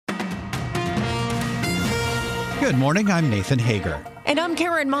Good morning, I'm Nathan Hager. And I'm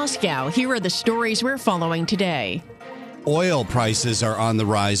Karen Moscow. Here are the stories we're following today. Oil prices are on the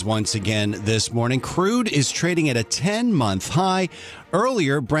rise once again this morning. Crude is trading at a 10-month high.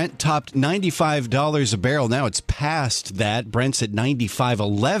 Earlier, Brent topped $95 a barrel. Now it's past that. Brent's at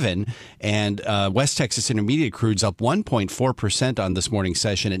 $95.11. And West Texas Intermediate crude's up 1.4% on this morning's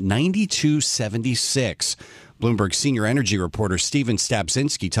session at $92.76. Bloomberg senior energy reporter Steven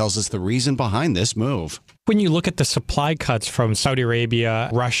Stabczynski tells us the reason behind this move. When you look at the supply cuts from Saudi Arabia,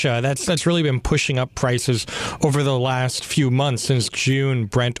 Russia, that's really been pushing up prices over the last few months. Since June,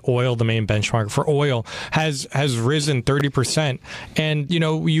 Brent oil, the main benchmark for oil, has risen 30%. And,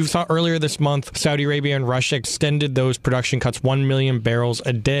 you saw earlier this month, Saudi Arabia and Russia extended those production cuts 1 million barrels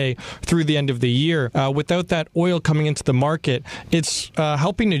a day through the end of the year. Without that oil coming into the market, it's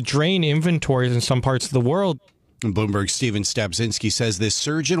helping to drain inventories in some parts of the world. Bloomberg's Steven Stabczynski says this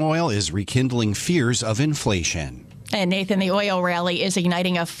surge in oil is rekindling fears of inflation. And Nathan, the oil rally is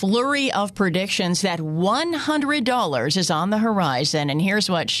igniting a flurry of predictions that $100 is on the horizon. And here's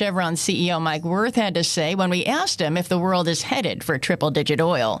what Chevron CEO Mike Wirth had to say when we asked him if the world is headed for triple-digit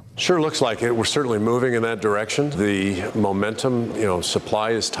oil. Sure looks like it. We're certainly moving in that direction. The momentum, supply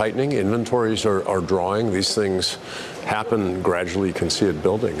is tightening. Inventories are drawing. These things happen gradually. You can see it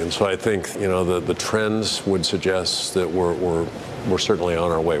building. And so I think, the trends would suggest that we're certainly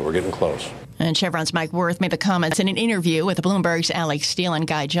on our way. We're getting close. And Chevron's Mike Wirth made the comments in an interview with Bloomberg's Alex Steele and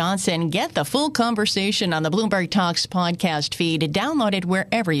Guy Johnson. Get the full conversation on the Bloomberg Talks podcast feed. Download it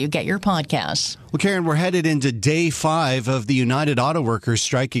wherever you get your podcasts. Well, Karen, we're headed into day 5 of the United Auto Workers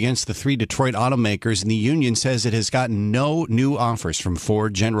strike against the 3 Detroit automakers, and the union says it has gotten no new offers from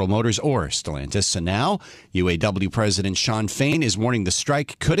Ford, General Motors, or Stellantis. So now, UAW President Shawn Fain is warning the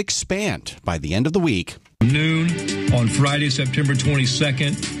strike could expand by the end of the week. Noon on Friday, September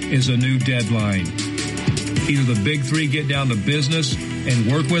 22nd is a new deadline. Either the big 3 get down to business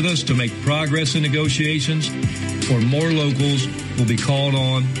and work with us to make progress in negotiations, or more locals will be called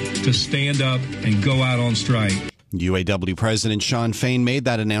on to stand up and go out on strike. UAW President Shawn Fain made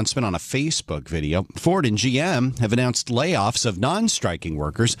that announcement on a Facebook video. Ford and GM have announced layoffs of non-striking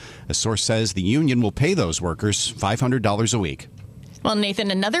workers. A source says the union will pay those workers $500 a week. Well, Nathan,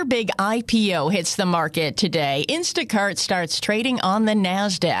 another big IPO hits the market today. Instacart starts trading on the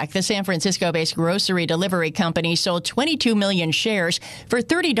NASDAQ. The San Francisco-based grocery delivery company sold 22 million shares for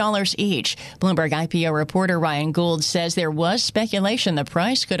 $30 each. Bloomberg IPO reporter Ryan Gould says there was speculation the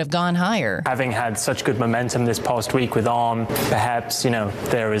price could have gone higher. Having had such good momentum this past week with ARM, perhaps,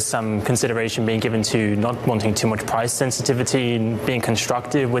 there is some consideration being given to not wanting too much price sensitivity and being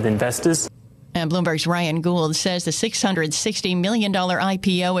constructive with investors. And Bloomberg's Ryan Gould says the $660 million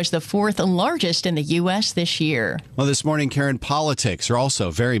IPO is the 4th largest in the U.S. this year. Well, this morning, Karen, politics are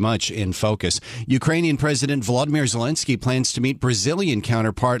also very much in focus. Ukrainian President Volodymyr Zelensky plans to meet Brazilian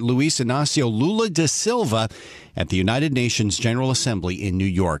counterpart Luiz Inácio Lula da Silva at the United Nations General Assembly in New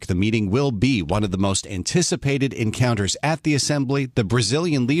York. The meeting will be one of the most anticipated encounters at the assembly. The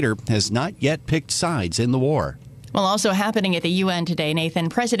Brazilian leader has not yet picked sides in the war. Well, also happening at the UN today, Nathan,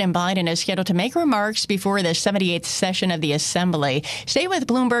 President Biden is scheduled to make remarks before the 78th session of the Assembly. Stay with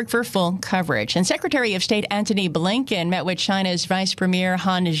Bloomberg for full coverage. And Secretary of State Antony Blinken met with China's Vice Premier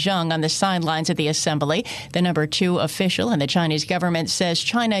Han Zheng on the sidelines of the Assembly. The number 2 official in the Chinese government says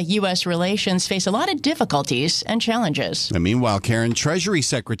China-U.S. relations face a lot of difficulties and challenges. And meanwhile, Karen, Treasury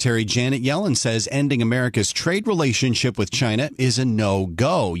Secretary Janet Yellen says ending America's trade relationship with China is a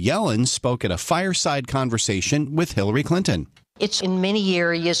no-go. Yellen spoke at a fireside conversation with Hillary Clinton. It's in many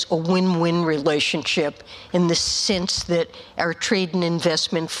areas a win-win relationship in the sense that our trade and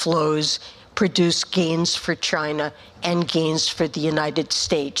investment flows produce gains for China and gains for the United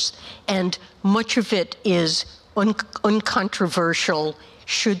States. And much of it is uncontroversial,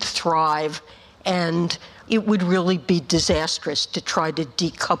 should thrive, and it would really be disastrous to try to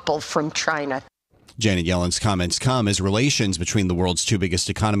decouple from China. Janet Yellen's comments come as relations between the world's 2 biggest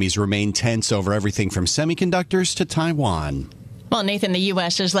economies remain tense over everything from semiconductors to Taiwan. Well, Nathan, the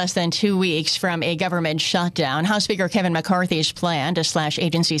U.S. is less than 2 weeks from a government shutdown. House Speaker Kevin McCarthy's plan to slash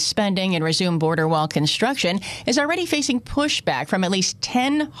agency spending and resume border wall construction is already facing pushback from at least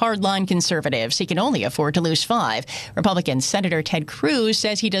 10 hardline conservatives. He can only afford to lose 5. Republican Senator Ted Cruz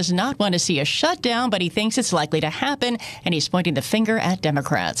says he does not want to see a shutdown, but he thinks it's likely to happen, and he's pointing the finger at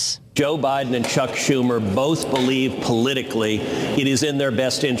Democrats. Joe Biden and Chuck Schumer both believe politically it is in their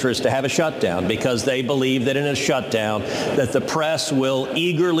best interest to have a shutdown because they believe that in a shutdown that the press will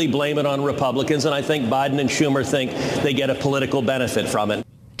eagerly blame it on Republicans. And I think Biden and Schumer think they get a political benefit from it.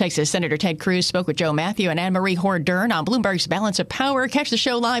 Texas Senator Ted Cruz spoke with Joe Matthew and Anne-Marie Hord-Dern on Bloomberg's Balance of Power. Catch the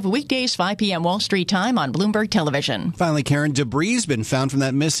show live weekdays, 5 p.m. Wall Street time on Bloomberg Television. Finally, Karen, debris has been found from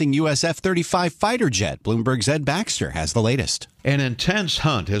that missing U.S. F-35 fighter jet. Bloomberg's Ed Baxter has the latest. An intense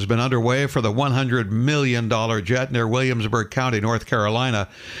hunt has been underway for the $100 million jet near Williamsburg County, North Carolina.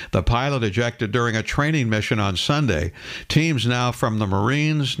 The pilot ejected during a training mission on Sunday. Teams now from the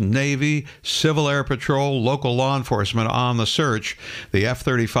Marines, Navy, Civil Air Patrol, local law enforcement on the search. The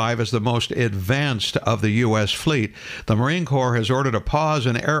F-35 is the most advanced of the U.S. fleet. The Marine Corps has ordered a pause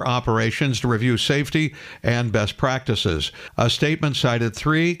in air operations to review safety and best practices. A statement cited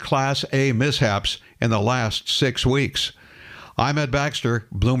 3 Class A mishaps in the last 6 weeks. I'm Ed Baxter,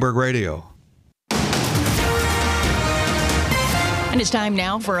 Bloomberg Radio. And it's time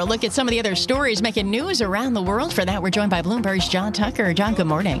now for a look at some of the other stories making news around the world. For that, we're joined by Bloomberg's John Tucker. John, good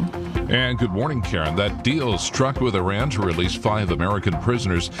morning. And good morning, Karen. That deal struck with Iran to release 5 American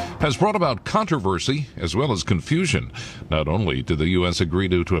prisoners has brought about controversy as well as confusion. Not only did the U.S. agree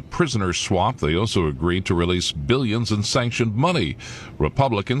to a prisoner swap, they also agreed to release billions in sanctioned money.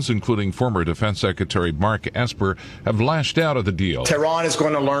 Republicans, including former Defense Secretary Mark Esper, have lashed out at the deal. Tehran is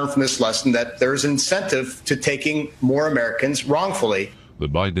going to learn from this lesson that there's an incentive to taking more Americans wrongfully. The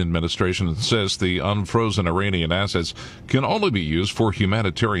Biden administration insists the unfrozen Iranian assets can only be used for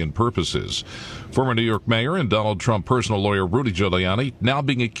humanitarian purposes. Former New York Mayor and Donald Trump personal lawyer Rudy Giuliani now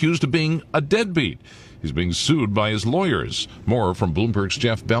being accused of being a deadbeat. He's being sued by his lawyers. More from Bloomberg's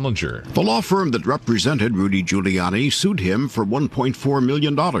Jeff Bellinger. The law firm that represented Rudy Giuliani sued him for $1.4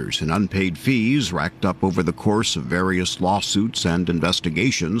 million in unpaid fees racked up over the course of various lawsuits and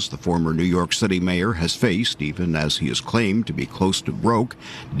investigations the former New York City mayor has faced, even as he is claimed to be close to broke.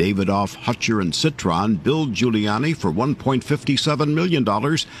 Davidoff, Hutcher, and Citron billed Giuliani for $1.57 million,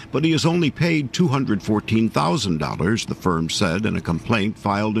 but he has only paid $214,000, the firm said in a complaint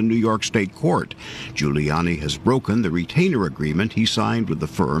filed in New York State Court. Giuliani has broken the retainer agreement he signed with the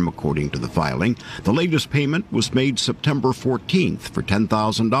firm, according to the filing. The latest payment was made September 14th for $10,000.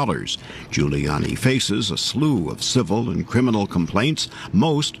 Giuliani faces a slew of civil and criminal complaints,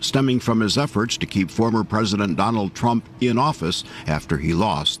 most stemming from his efforts to keep former President Donald Trump in office after he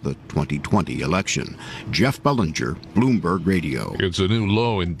lost the 2020 election. Jeff Bellinger, Bloomberg Radio. It's a new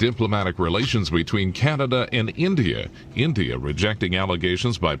low in diplomatic relations between Canada and India. India rejecting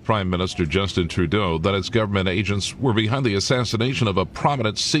allegations by Prime Minister Justin Trudeau that its government agents were behind the assassination of a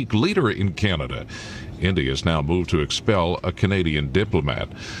prominent Sikh leader in Canada. India has now moved to expel a Canadian diplomat.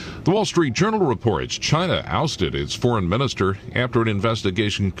 The Wall Street Journal reports China ousted its foreign minister after an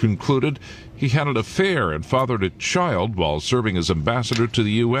investigation concluded he had an affair and fathered a child while serving as ambassador to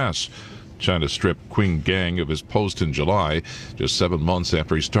the U.S. China stripped Qin Gang of his post in July, just 7 months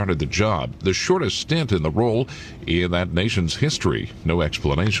after he started the job, the shortest stint in the role in that nation's history. No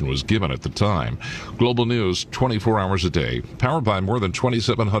explanation was given at the time. Global news 24 hours a day, powered by more than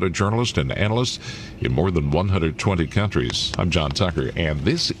 2,700 journalists and analysts in more than 120 countries. I'm John Tucker, and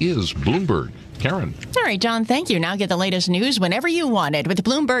this is Bloomberg. Karen. All right, John, thank you. Now get the latest news whenever you want it with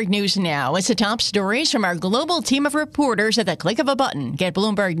Bloomberg News Now. It's the top stories from our global team of reporters at the click of a button. Get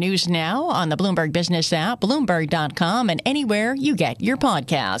Bloomberg News Now on the Bloomberg Business app, Bloomberg.com, and anywhere you get your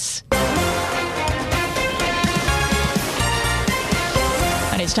podcasts.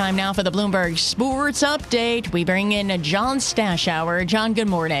 And it's time now for the Bloomberg Sports Update. We bring in John Stashower. John, good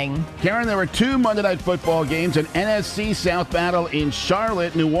morning. Karen, there were 2 Monday Night Football games, an NFC South battle in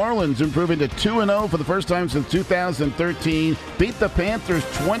Charlotte. New Orleans improving to 2-0 for the first time since 2013. Beat the Panthers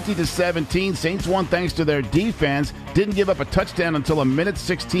 20-17. Saints won thanks to their defense. Didn't give up a touchdown until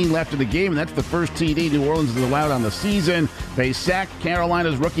 1:16 left of the game, and that's the first TD New Orleans has allowed on the season. They sacked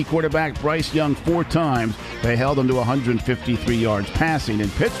Carolina's rookie quarterback Bryce Young 4 times. They held him to 153 yards passing. In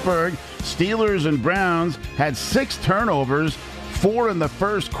Pittsburgh, Steelers and Browns had 6 turnovers, 4 in the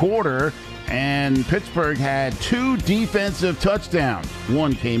first quarter, and Pittsburgh had 2 defensive touchdowns.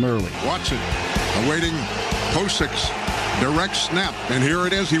 1 came early. Watson awaiting Posix. Direct snap, and here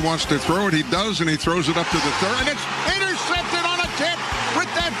it is. He wants to throw it. He does, and he throws it up to the third, and it's intercepted on a tip with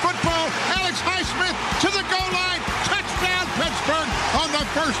that football. Alex Highsmith to the goal line. Touchdown, Pittsburgh on the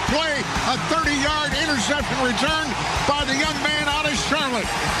first play. A 30-yard interception return by the young man out of Charlotte,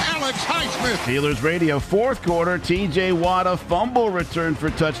 Alex Highsmith. Steelers radio, fourth quarter, T.J. Watt, a fumble return for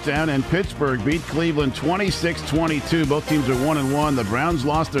touchdown, and Pittsburgh beat Cleveland 26-22. Both teams are 1-1. The Browns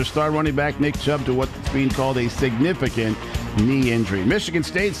lost their star running back, Nick Chubb, to what's being called a significant knee injury. Michigan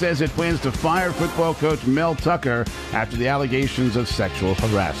State says it plans to fire football coach Mel Tucker after the allegations of sexual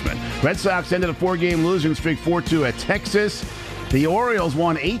harassment. Red Sox ended a 4-game losing streak 4-2 at Texas. The Orioles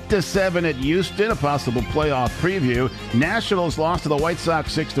won 8-7 at Houston, a possible playoff preview. Nationals lost to the White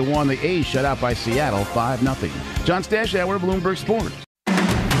Sox 6-1. The A's shut out by Seattle 5-0. John Stashauer, Bloomberg Sports.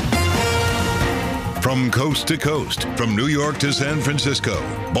 From coast to coast, from New York to San Francisco,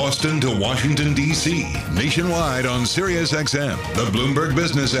 Boston to Washington, D.C., nationwide on SiriusXM, the Bloomberg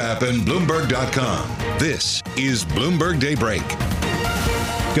Business app, and Bloomberg.com. This is Bloomberg Daybreak.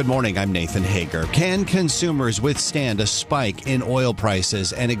 Good morning, I'm Nathan Hager. Can consumers withstand a spike in oil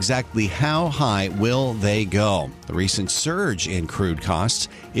prices, and exactly how high will they go? The recent surge in crude costs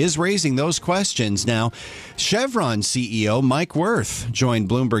is raising those questions. Now, Chevron CEO Mike Wirth joined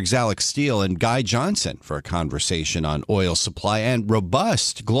Bloomberg's Alex Steele and Guy Johnson for a conversation on oil supply and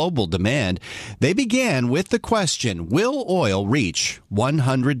robust global demand. They began with the question, will oil reach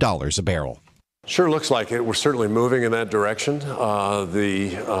 $100 a barrel? Sure looks like it. We're certainly moving in that direction.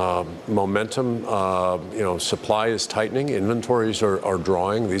 The momentum, supply is tightening. Inventories are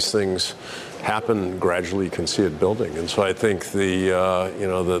drawing. These things happen gradually. You can see it building. And so I think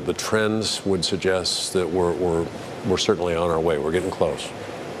the trends would suggest that we're certainly on our way. We're getting close.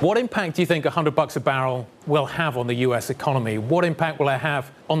 What impact do you think $100 a barrel will have on the U.S. economy? What impact will it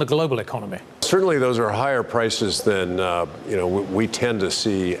have on the global economy? Certainly, those are higher prices than we tend to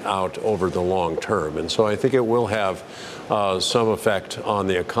see out over the long term, and so I think it will have some effect on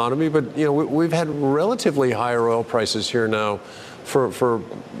the economy. But we've had relatively higher oil prices here now for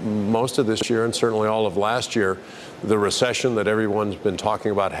most of this year and certainly all of last year. The recession that everyone's been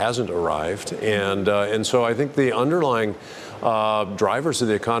talking about hasn't arrived, and so I think the underlying drivers of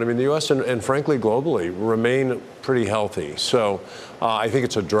the economy in the U.S. and frankly globally remain pretty healthy. So I think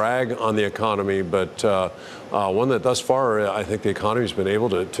it's a drag on the economy, but one that thus far I think the economy's been able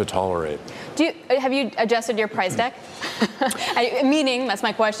to tolerate. Have you adjusted your price deck? Meaning, that's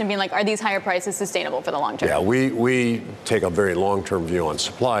my question, being like, are these higher prices sustainable for the long term? Yeah, we take a very long-term view on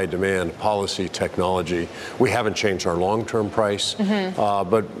supply, demand, policy, technology. We haven't changed our long-term price,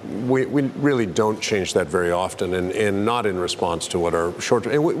 but we really don't change that very often, and not in response to what our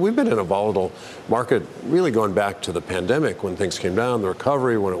short-term. And we've been in a volatile market really going back to the pandemic when things came down, the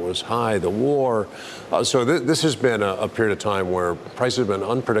recovery when it was high, the war. So this has been a period of time where prices have been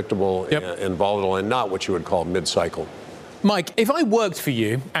unpredictable and volatile and not what you would call mid-cycle. Mike, if I worked for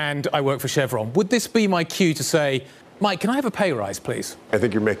you and I work for Chevron, would this be my cue to say, Mike, can I have a pay rise, please? I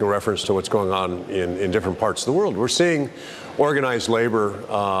think you're making a reference to what's going on in different parts of the world. We're seeing organized labor,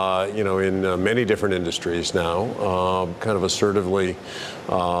 in many different industries now, kind of assertively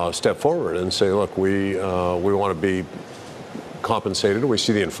step forward and say, look, we want to be compensated. We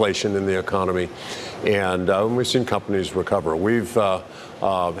see the inflation in the economy, and we've seen companies recover. We've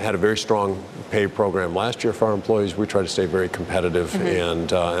had a very strong pay program last year for our employees. We try to stay very competitive,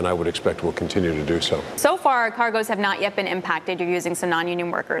 and I would expect we'll continue to do so. So far, cargoes have not yet been impacted. You're using some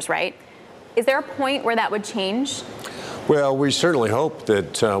non-union workers, right? Is there a point where that would change? Well, we certainly hope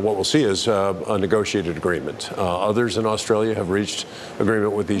that what we'll see is a negotiated agreement. Others in Australia have reached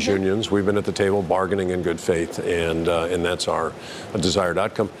agreement with these unions. We've been at the table bargaining in good faith, and that's our desired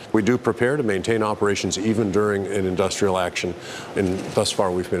outcome. We do prepare to maintain operations even during an industrial action, and thus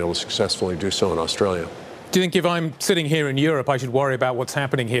far we've been able to successfully do so in Australia. Do you think if I'm sitting here in Europe, I should worry about what's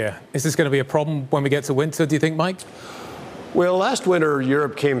happening here? Is this going to be a problem when we get to winter, do you think, Mike? Well, last winter,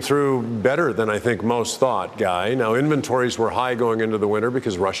 Europe came through better than I think most thought, Guy. Now, inventories were high going into the winter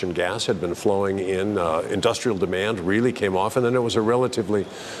because Russian gas had been flowing in. Industrial demand really came off, and then it was a relatively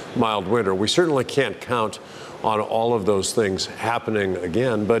mild winter. We certainly can't count on all of those things happening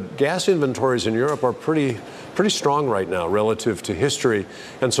again, but gas inventories in Europe are pretty strong right now relative to history.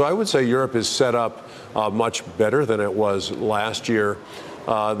 And so I would say Europe is set up much better than it was last year.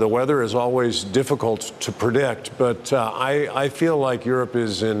 The weather is always difficult to predict, but I feel like Europe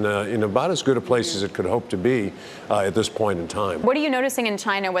is in about as good a place as it could hope to be at this point in time. What are you noticing in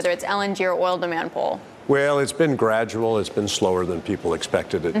China, whether it's LNG or oil demand pull? Well, it's been gradual. It's been slower than people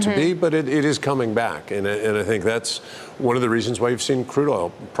expected it to be, but it is coming back. And I think that's one of the reasons why you've seen crude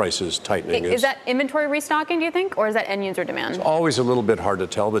oil prices tightening. Is that inventory restocking, do you think, or is that end user demand? It's always a little bit hard to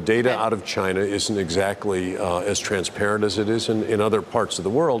tell. The data out of China isn't exactly as transparent as it is in other parts of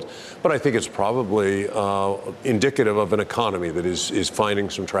the world, but I think it's probably indicative of an economy that is finding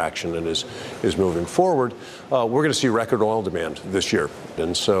some traction and is moving forward. We're going to see record oil demand this year.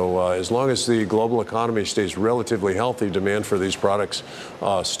 And so as long as the global economy stays relatively healthy, demand for these products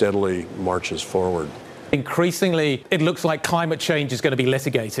steadily marches forward. Increasingly, it looks like climate change is going to be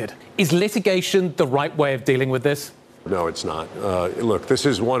litigated. Is litigation the right way of dealing with this? No, it's not. Look, this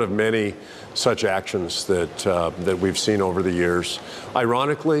is one of many such actions that we've seen over the years.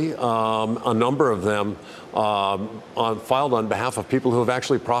 Ironically, a number of them filed on behalf of people who have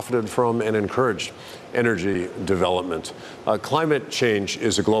actually profited from and encouraged energy development. Climate change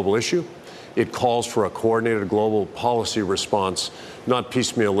is a global issue. It calls for a coordinated global policy response, not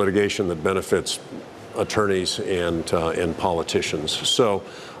piecemeal litigation that benefits attorneys and politicians. So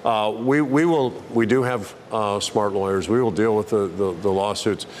we do have smart lawyers. We will deal with the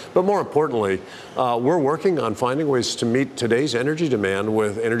lawsuits. But more importantly, we're working on finding ways to meet today's energy demand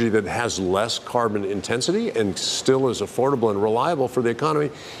with energy that has less carbon intensity and still is affordable and reliable for the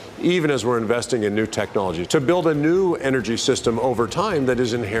economy, even as we're investing in new technology to build a new energy system over time that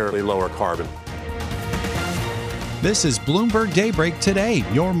is inherently lower carbon. This is Bloomberg Daybreak Today,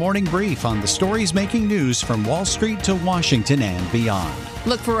 your morning brief on the stories making news from Wall Street to Washington and beyond.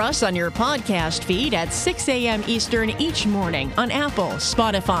 Look for us on your podcast feed at 6 a.m. Eastern each morning on Apple,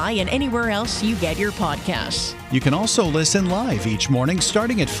 Spotify, and anywhere else you get your podcasts. You can also listen live each morning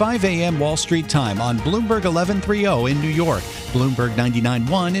starting at 5 a.m. Wall Street time on Bloomberg 1130 in New York, Bloomberg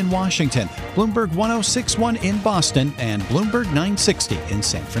 99.1 in Washington, Bloomberg 106.1 in Boston, and Bloomberg 960 in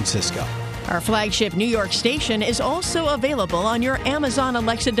San Francisco. Our flagship New York station is also available on your Amazon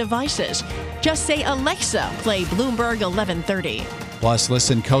Alexa devices. Just say, Alexa, play Bloomberg 1130. Plus,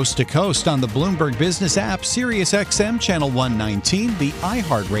 listen coast to coast on the Bloomberg Business app, Sirius XM Channel 119, the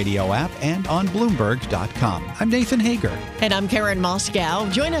iHeartRadio app, and on Bloomberg.com. I'm Nathan Hager. And I'm Karen Moscow.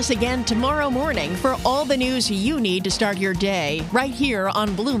 Join us again tomorrow morning for all the news you need to start your day right here on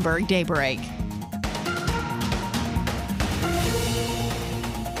Bloomberg Daybreak.